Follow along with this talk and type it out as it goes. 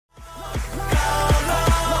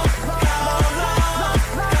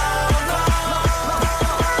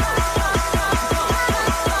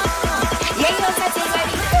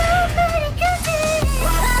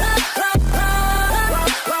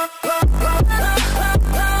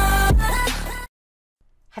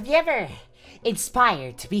Have you ever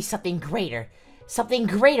inspired to be something greater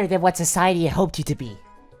than what society had hoped you to be?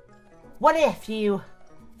 What if you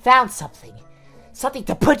found something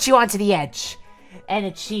to put you onto the edge and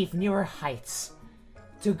achieve newer heights,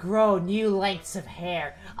 to grow new lengths of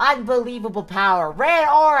hair, unbelievable power, red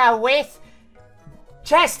aura with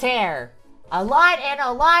chest hair, a lot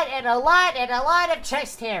of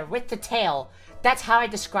chest hair with the tail. That's how I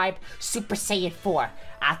describe Super Saiyan 4.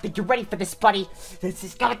 I think you're ready for this, buddy. This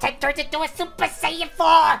is gonna turn into a Super Saiyan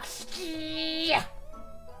 4! Yeah!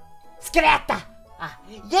 Skeletta!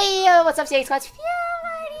 Yeah! What's up, Saiyan Squads?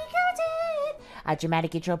 A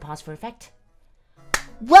dramatic intro, pause for effect.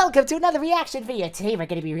 Welcome to another reaction video. Today we're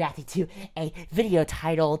going to be reacting to a video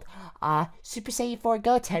titled Super Saiyan 4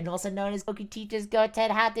 Goten, also known as Goku teaches Goten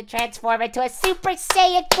how to transform into a Super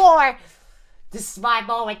Saiyan 4! This is my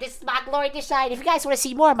moment, this is my glory to shine. If you guys want to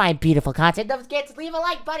see more of my beautiful content, don't forget to leave a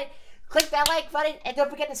like button, click that like button, and don't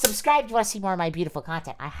forget to subscribe if you want to see more of my beautiful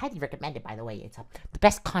content. I highly recommend it, by the way. It's the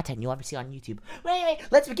best content you'll ever see on YouTube. But anyway,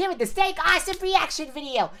 let's begin with this dang awesome reaction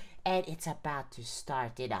video. And it's about to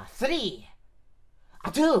start in a 3,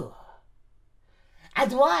 a 2,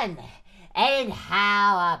 and 1. And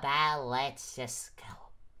how about let's just go.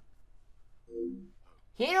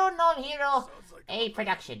 Hero no Hero, a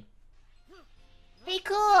production. Be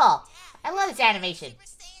cool! I love this animation.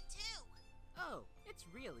 Oh, it's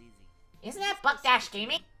real easy. Isn't that Buck Dash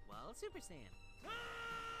Gaming? Well, Super Saiyan.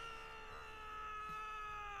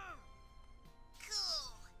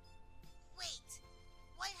 Cool. Wait,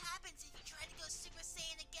 what happens if you try to go Super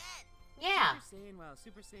Saiyan again? Yeah. Super Saiyan while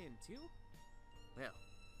Super Saiyan 2? Well,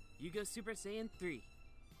 you go Super Saiyan 3.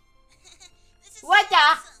 This is What the?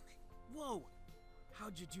 awesome. Whoa!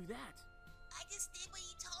 How'd you do that? I just did what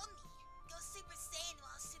you told me. Go Super Saiyan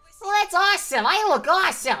while Super Saiyan. Well, that's awesome! I look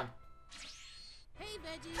awesome! Hey,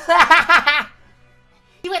 Veggie!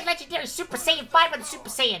 You went legendary Super Saiyan 5 with the Super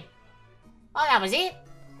Saiyan. Oh, that was it?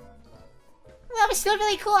 Well, that was still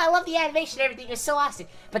really cool. I love the animation and everything. It was so awesome.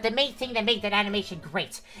 But the main thing that made that animation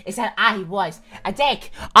great is that I was a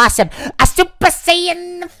dank, awesome, a Super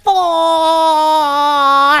Saiyan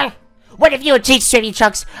 4! What have you achieved, Straighty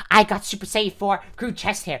Chunks? I got Super Saiyan 4, grew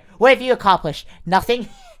chest hair. What have you accomplished? Nothing?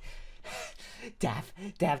 Dav.